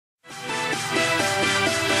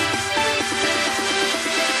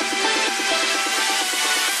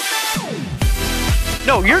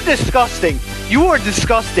No, you're disgusting. You are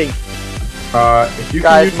disgusting. If you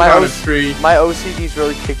Guys, can use a tree. my OCD's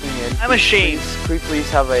really kicking in. I'm ashamed. Could we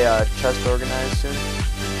please have a chest organized soon?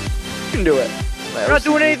 You can do it. My You're not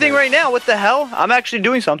doing OCD anything right now. What the hell? I'm actually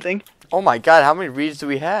doing something. Oh my god, how many reeds do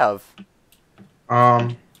we have?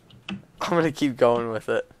 Um. I'm gonna keep going with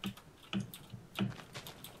it.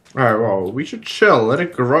 Alright, well, we should chill. Let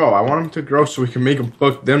it grow. I want them to grow so we can make a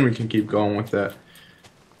book, then we can keep going with that.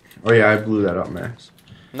 Oh yeah, I blew that up, Max.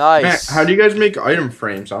 Nice. Max, how do you guys make item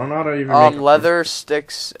frames? I don't know how to even make leather,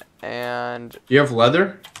 sticks, and... You have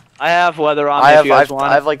leather? I have leather on me if you guys want.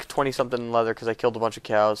 I have like 20 something leather because I killed a bunch of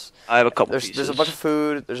cows. I have a couple There's pieces. a bunch of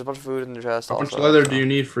food. There's a bunch of food in the chest. How much also, leather so. do you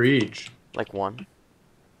need for each? Like one.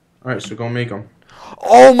 Alright, so go make them.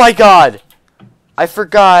 Oh my god! I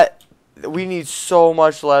forgot. We need so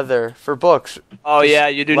much leather for books. Oh yeah,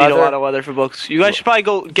 you do need a lot of leather for books. You guys should probably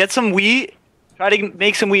go get some wheat. Try to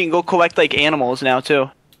make some wheat and go collect like animals now too.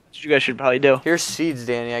 That's what you guys should probably do. Here's seeds,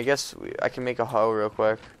 Danny. I guess I can make a hoe real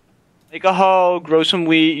quick. Make a hoe, grow some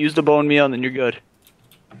wheat, use the bone meal, and then you're good.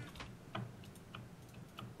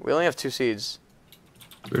 We only have 2 seeds.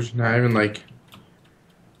 There's not even like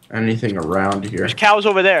anything around here. There's cows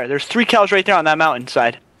over there. There's 3 cows right there on that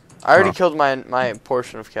mountainside. I already killed my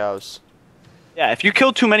portion of cows. Yeah, if you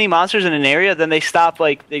kill too many monsters in an area, then they stop,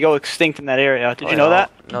 like, they go extinct in that area. Did you know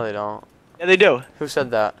that? No, they don't. Yeah, they do. Who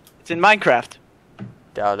said that? It's in Minecraft.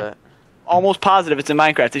 Doubt it. Almost positive it's in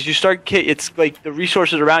Minecraft. As you start, it's like the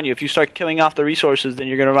resources around you. If you start killing off the resources, then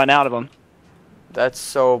you're gonna run out of them. That's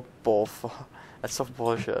so That's so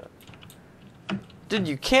bullshit. Dude,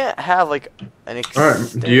 you can't have like an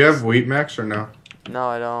Alright, do you have wheat, Max, or no? No,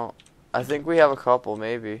 I don't. I think we have a couple,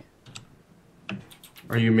 maybe.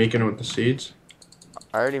 Are you making it with the seeds?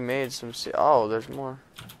 I already made some oh, there's more.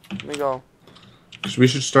 Let me go. Because we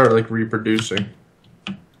should start like reproducing.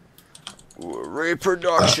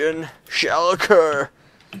 Reproduction shall occur.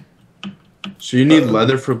 So you need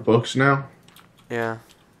leather for books now? Yeah.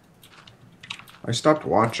 I stopped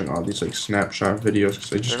watching all these like snapshot videos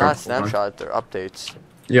because I just They're not snapshot, they're updates.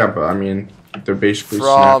 Yeah, but I mean, they're basically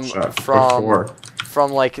From before.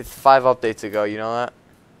 From like 5 updates ago, you know that?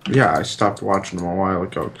 Yeah, I stopped watching them a while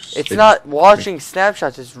ago. It's not watching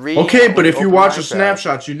snapshots, it's reading. Okay, but if you watch the Minecraft.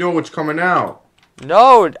 snapshots, you know what's coming out.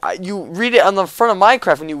 No, you read it on the front of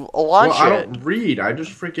Minecraft when you launch Well, I it. don't read. I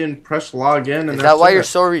just freaking press log in and Is that's that why it. you're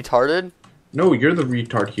so retarded? No, you're the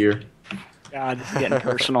retard here. God, this is getting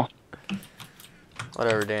personal.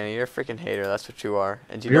 Whatever, Danny. You're a freaking hater. That's what you are.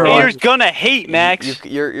 And you You're know a what? Haters gonna hate, Max.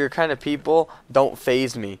 Your kind of people don't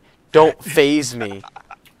phase me. Don't phase me.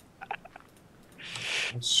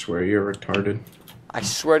 I swear you're retarded. I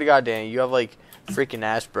swear to God, Danny, you have like freaking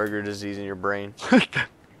Asperger disease in your brain.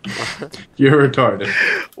 You're retarded.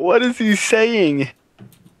 What is he saying?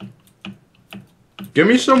 Give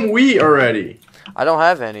me some wheat already. I don't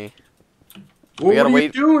have any. What gotta are you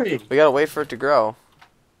wait. doing? We gotta wait for it to grow.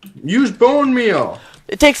 Use bone meal.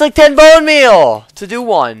 It takes like 10 bone meal to do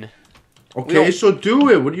one. Okay, so do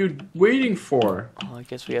it. What are you waiting for? Oh, I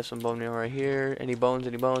guess we have some bone meal right here. Any bones?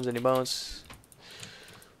 Any bones? Any bones?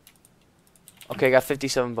 Okay, I got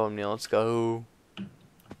 57 bone meal. Let's go.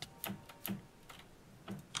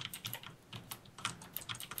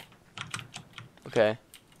 Okay.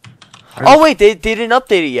 Oh wait, they didn't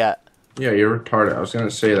update it yet. Yeah, you're retarded. I was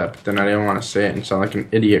gonna say that, but then I didn't want to say it and sound like an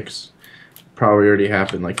idiot. 'Cause it probably already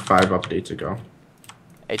happened like 5 updates ago.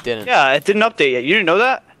 It didn't. Yeah, it didn't update yet. You didn't know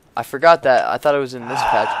that? I forgot that. I thought it was in this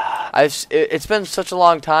patch. It's been such a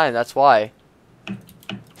long time. That's why.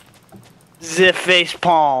 The face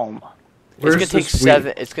palm. Where's It's gonna take this 7.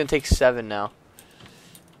 wheat? It's gonna take 7 now.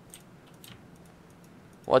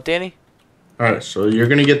 What, Danny? Alright, so you're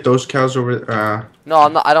gonna get those cows over. No,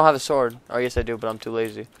 I'm not. I don't have a sword. Or yes, I do, but I'm too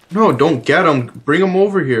lazy. No, don't get them. Bring them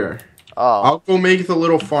over here. Oh. I'll go make the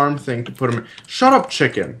little farm thing to put them in. Shut up,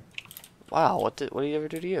 chicken. Wow. What did he ever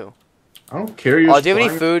do to you? I don't care. You're Oh, do you have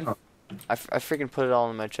any flying- food? I freaking put it all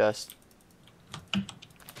in my chest.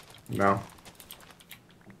 No.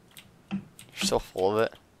 You're so full of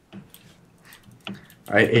it.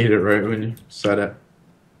 I ate it right when you said it.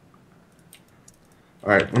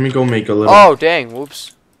 Alright, let me go make a little. Oh, dang.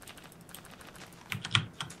 Whoops.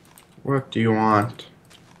 What do you want?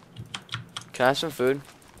 Can I have some food?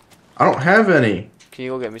 I don't have any. Can you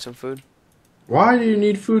go get me some food? Why do you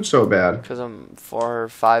need food so bad? Because I'm 4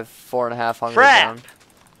 and a half hungry Crap. down.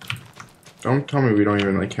 Don't tell me we don't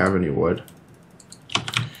even like have any wood.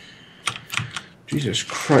 Jesus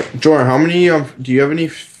Christ, Jordan, how many do you have any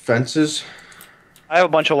fences? I have a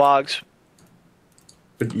bunch of logs.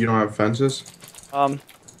 But you don't have fences? No,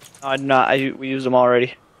 we used them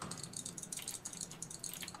already.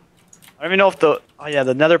 I don't even know if the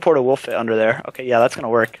the nether portal will fit under there. Okay, yeah, that's gonna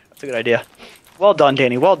work. That's a good idea. Well done,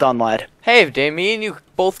 Danny. Well done, lad. Hey, Danny, me and you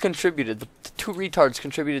both contributed. The two retards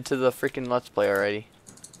contributed to the freaking Let's Play already.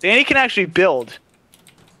 Danny can actually build.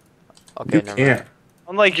 Okay, You never can't. mind.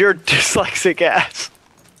 Unlike your dyslexic ass.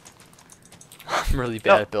 I'm really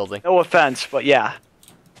bad at building. No offense, but yeah.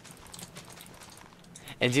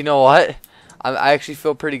 And you know what? I actually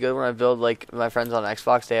feel pretty good when I build, like, my friends on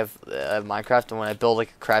Xbox, they have Minecraft, and when I build,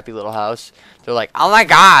 like, a crappy little house, they're like, oh my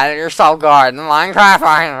god, you're so good in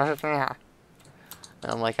Minecraft.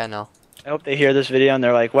 And I'm like, I know. I hope they hear this video and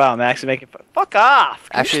they're like, wow, Max is making fun. Fuck off!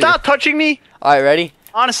 Can Actually, you stop touching me? Alright, ready?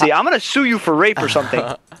 Honestly, I'm gonna sue you for rape or something.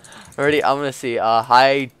 Ready? I'm gonna see.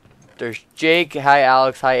 Hi, there's Jake. Hi,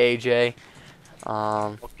 Alex. Hi, AJ.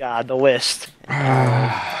 Oh god, the list.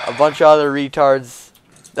 A bunch of other retards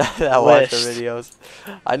that watch our List. videos.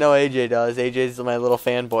 I know AJ does. AJ's my little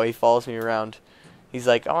fanboy. He follows me around. He's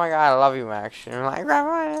like, oh my god, I love you, Max. And I'm like,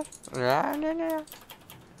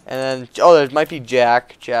 and then, oh, there might be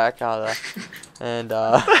Jack. And,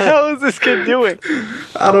 What the hell is this kid doing?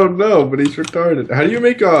 I don't know, but he's retarded. How do you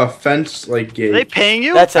make a fence like gate? Are they paying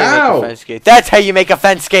you? that's how you make a fence gate. That's how you make a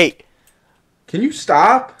fence gate. Can you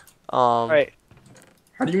stop? Right.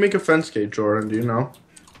 How do you make a fence gate, Jordan? Do you know?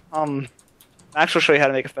 Max will show you how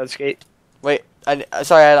to make a fence gate. Wait,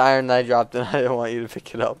 sorry, I had iron and I dropped it. I didn't want you to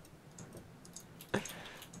pick it up.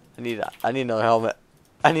 I need another helmet.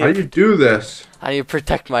 How do you do this? I need to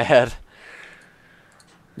protect my head.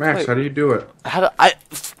 Max, Wait. how do you do it? I don't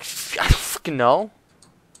fucking know.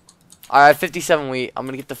 Alright, 57 wheat. I'm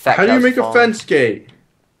gonna get the fat How do you cows make a falling. fence gate?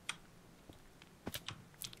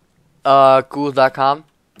 Google.com.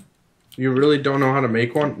 You really don't know how to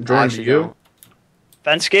make one? Jordan, do actually you? don't.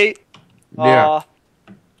 Fence gate? Yeah.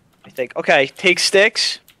 I think. Okay, take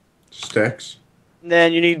sticks. Sticks. And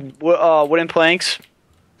then you need wooden planks.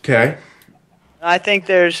 Okay. I think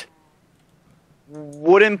there's two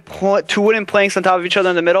wooden planks on top of each other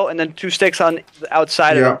in the middle, and then 2 sticks on the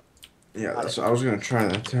outside of Yeah. them. Yeah, that's, I was gonna try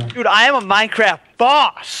that too. Dude, I am a Minecraft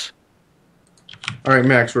boss! Alright,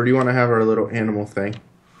 Max, where do you want to have our little animal thing?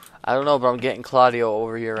 I don't know, but I'm getting Claudio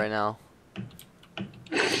over here right now.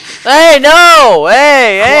 Hey, no!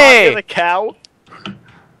 Hey, The hey! cow?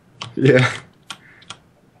 Yeah.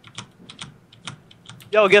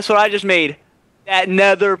 Yo, guess what I just made? That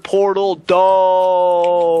nether portal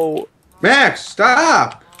dough! Max,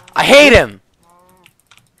 stop! I hate him!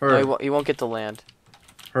 No, Her. he won't get to land.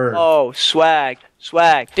 Her. Oh, swag.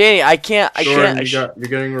 Swag. Danny, I can't. Jordan, you're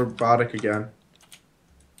getting robotic again.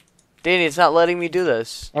 Danny, it's not letting me do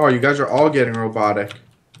this. Oh, you guys are all getting robotic.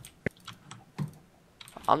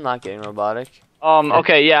 I'm not getting robotic.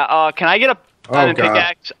 Okay, yeah, can I get a diamond God.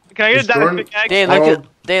 pickaxe? Can I get Is a diamond Jordan- pickaxe?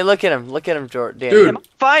 Danny, look at him. Look at him, Jordan. Danny. Dude. Am I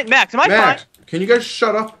fine? Max, am I Max, fine? can you guys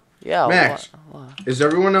shut up? Yeah. Max. What? Is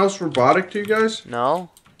everyone else robotic to you guys? No.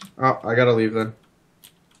 Oh, I gotta leave then.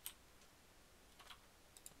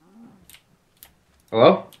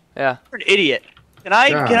 Hello? Yeah. You're an idiot. Can I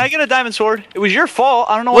Yeah. get a diamond sword? It was your fault.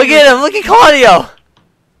 I don't know Look what at him. Look at Claudio.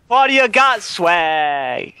 Claudia got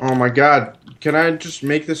swag. Oh my god. Can I just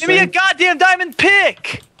make this Give me a thing? goddamn diamond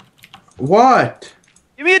pick. What?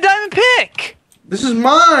 Give me a diamond pick. This is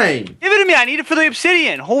mine! Give it to me. I need it for the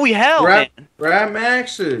obsidian. Holy hell, Grab, man. grab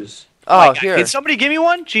Max's. Oh, My God, here. Can somebody give me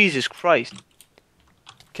one? Jesus Christ.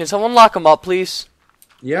 Can someone lock him up, please?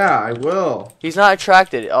 Yeah, I will. He's not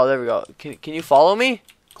attracted. Oh, there we go. Can you follow me?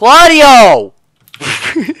 Claudio!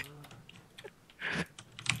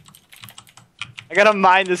 I gotta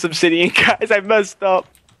mine this obsidian, guys. I messed up.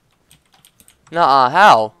 Nuh-uh.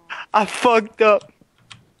 How? I fucked up.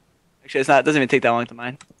 Actually, it doesn't even take that long to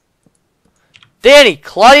mine. Danny,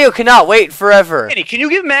 Claudio cannot wait forever. Danny, can you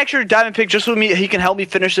give Max your diamond pick just so he can help me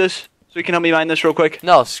finish this? So he can help me mine this real quick?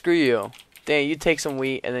 No, screw you. Danny, you take some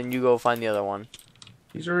wheat and then you go find the other one.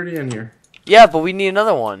 He's already in here. Yeah, but we need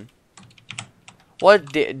another one.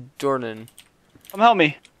 What, Jordan? Come help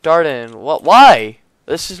me. Darden, what? Why?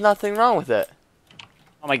 There's nothing wrong with it.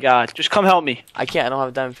 Oh my god, just come help me. I can't. I don't have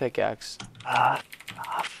a diamond pickaxe. Ah,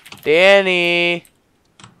 Danny.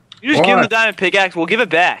 you just give him the What? diamond pickaxe, we'll give it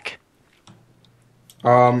back.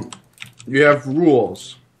 You have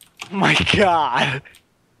rules. Oh my god.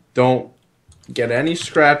 Don't get any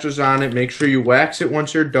scratches on it. Make sure you wax it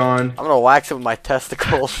once you're done. I'm gonna wax it with my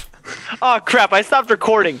testicles. Oh crap, I stopped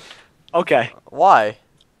recording. Okay. Why?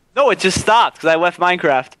 No, it just stopped because I left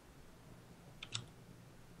Minecraft.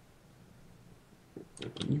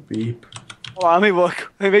 You beep. Hold on, let me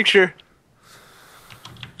look. Let me make sure.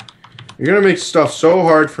 You're gonna make stuff so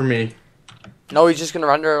hard for me. No, he's just gonna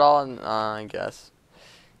render it all, and I guess.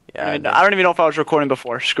 Yeah. I don't even know if I was recording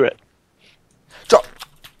before. Screw it.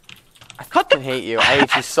 I fucking hate you. I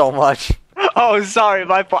hate you so much. Oh, sorry,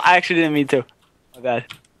 my fault. I actually didn't mean to. My bad.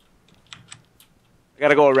 I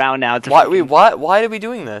gotta go around now. To Why? Wait, what? Why are we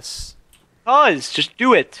doing this? Cause, just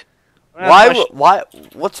do it. Why? Why?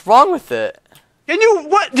 What's wrong with it? Can you?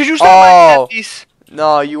 What? Did you start my piece?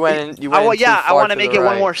 No, you went in. You went. I want to make it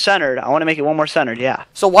one more centered. I want to make it one more centered. Yeah.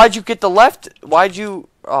 So why'd you get the left? Why'd you?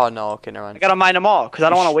 Oh no. Okay, never mind. I gotta mine them all because I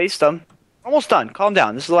don't want to waste them. Almost done. Calm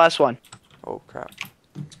down. This is the last one. Oh crap.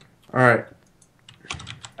 All right. All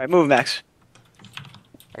right, move, Max.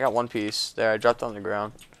 I got one piece. There, I dropped it on the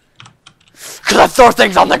ground. Cause I throw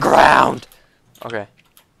things on the ground. Okay.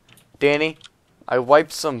 Danny, I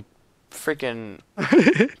wiped some freaking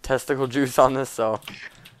testicle juice on this, so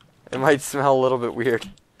it might smell a little bit weird.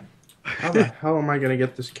 How the hell am I gonna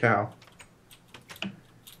get this cow?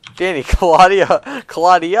 Danny, Claudia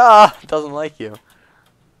doesn't like you.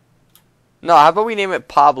 No, how about we name it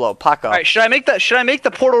Pablo? Paco. All right, should I make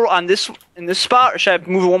the portal on in this spot, or should I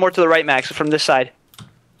move it one more to the right, Max, from this side?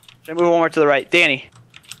 Should I move it one more to the right, Danny?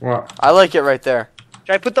 What? I like it right there.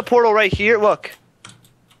 Should I put the portal right here? Look.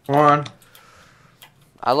 Hold on.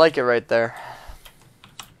 I like it right there.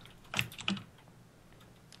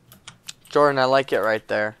 Jordan, I like it right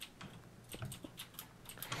there.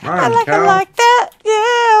 I like it like that.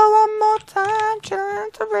 Yeah, one more time. Turn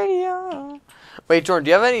the radio. Wait, Jordan, do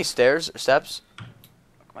you have any steps?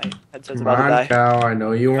 My headset's Come about to on, die. cow. I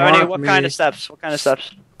know you want What me. kind of steps? What kind of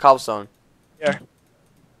steps? Cobblestone. Here.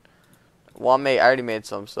 Well, I already made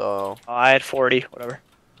some, so. Oh, I had 40. Whatever.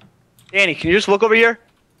 Danny, can you just look over here?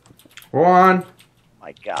 Hold on.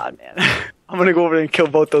 My God, man. I'm gonna go over there and kill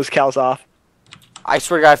both those cows off. I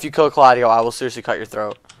swear to God, if you kill Claudio, I will seriously cut your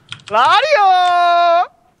throat. Claudio! Oh,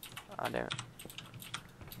 damn it.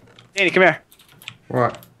 Danny, come here.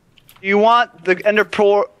 What? Do you want the ender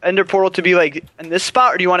portal to be like in this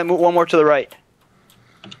spot, or do you want to move one more to the right?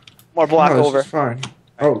 More block No, this over. is fine.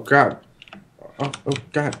 Oh God. Oh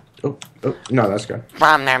God. Oh. No, that's good.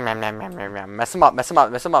 Mess him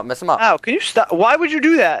up. Ow, can you stop? Why would you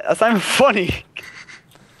do that? That's not even funny.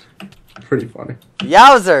 Pretty funny.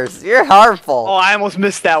 Yowzers, you're harmful. Oh, I almost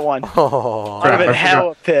missed that one. Oh. I'd have been I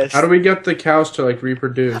hella pissed. How do we get the cows to like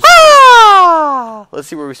reproduce? Ah! Let's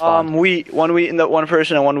see where we spawn. Wheat. One wheat in the one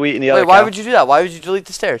person and one wheat in the other. Wait, why cow. would you do that? Why would you delete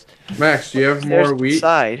the stairs? Max, do you have There's more the wheat?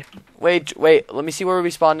 Side. Wait, let me see where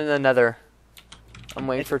we spawned in the nether. I'm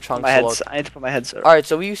waiting for chunks to load. I need to put my headset. Alright,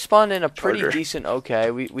 so we spawned in a pretty Charger.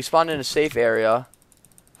 decent, we spawned in a safe area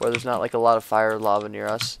where there's not like a lot of fire or lava near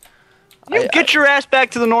us. You get your ass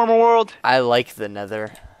back to the normal world. I like the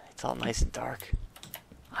nether. It's all nice and dark.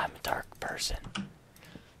 I'm a dark person.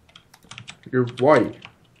 You're white.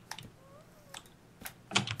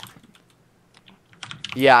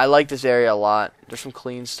 Yeah, I like this area a lot. There's some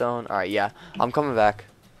clean stone. Alright, yeah. I'm coming back.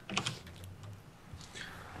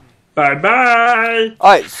 Bye-bye.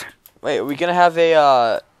 Alright, wait, are we gonna have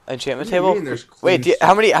a enchantment What do you table? mean there's Wait, clean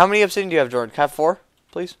how many obsidian do you have, Jordan? Can I have 4,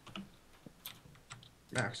 please?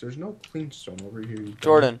 Max, there's no clean stone over here. You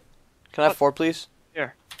Jordan, can I have 4, please?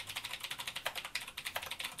 Here.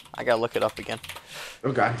 I gotta look it up again.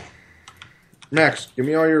 Oh God. Max, give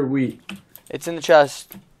me all your wheat. It's in the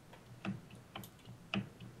chest.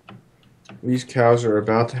 These cows are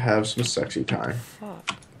about to have some sexy time.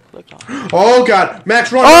 Fuck. Click on. Oh God,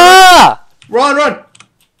 Max, run! Ah! Run!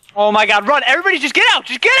 Oh my God, run! Everybody, just get out!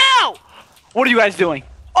 Just get out! What are you guys doing?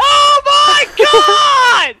 Oh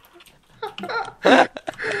my God!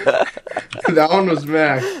 That one was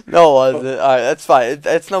Max. No, it wasn't. Alright, that's fine.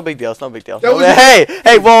 It's no big deal. It's no big deal. That was Hey,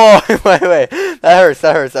 whoa, wait. That hurts.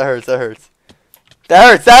 That hurts.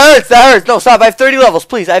 No, stop. I have 30 levels,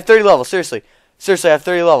 please. I have 30 levels. Seriously, I have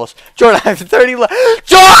 30 levels. Jordan, I have 30 levels.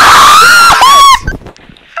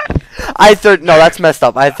 No, that's messed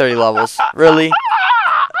up. I had 30 levels. Really?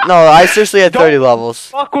 No, I seriously had 30 levels.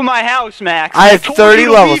 Fuck with my house, Max. I had 30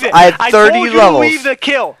 levels. I had 30 I told you levels. to leave the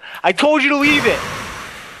kill. I told you to leave it.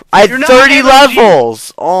 I You're had not 30 MLG.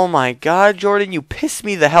 levels. Oh my God, Jordan, you pissed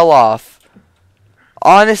me the hell off.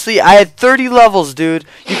 Honestly, I had 30 levels, dude.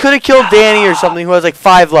 You could have killed Danny or something who has like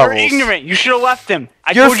 5 levels. You're ignorant. You should have left him.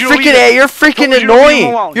 You're freaking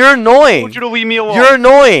annoying. You're annoying. I told you to leave me alone. You're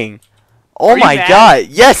annoying. Oh Are you my mad? God.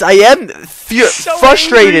 Yes, I am So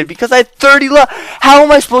frustrated angry. because I had 30 levels. How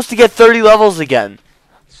am I supposed to get 30 levels again?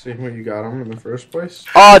 See when you got them in the first place?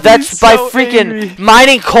 Oh, that's He's by so freaking angry.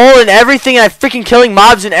 mining coal and everything, and I freaking killing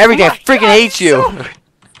mobs and everything. Oh I freaking God, hate he's you. so-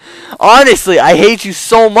 Honestly, I hate you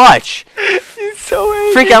so much. He's so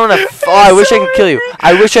angry. Freak, I'm gonna. Oh, I wish I could kill you.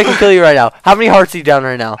 I wish I could kill you right now. How many hearts are you down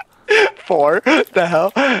right now? 4. The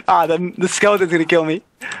hell? Ah, the skeleton's gonna kill me.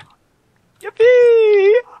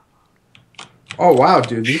 Yippee! Oh wow,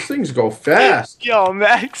 dude, these things go fast. Yo,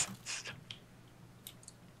 Max.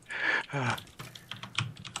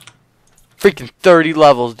 Freaking 30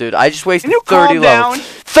 levels, dude. I just wasted Can you 30 calm levels. down?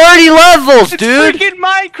 30 levels, It's dude! freaking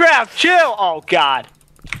Minecraft. Chill. Oh God.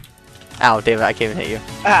 Ow, David, I can't even hit you.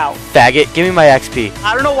 Ow. Faggot, give me my XP.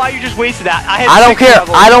 I don't know why you just wasted that. I had I don't 6 care.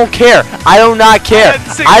 levels. I don't care. I do not care.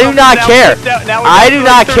 had 6 I do levels, not now care. we're I down do to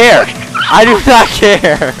not like care. 30. I do not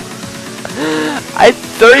care. I had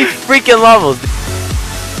 30 freaking levels.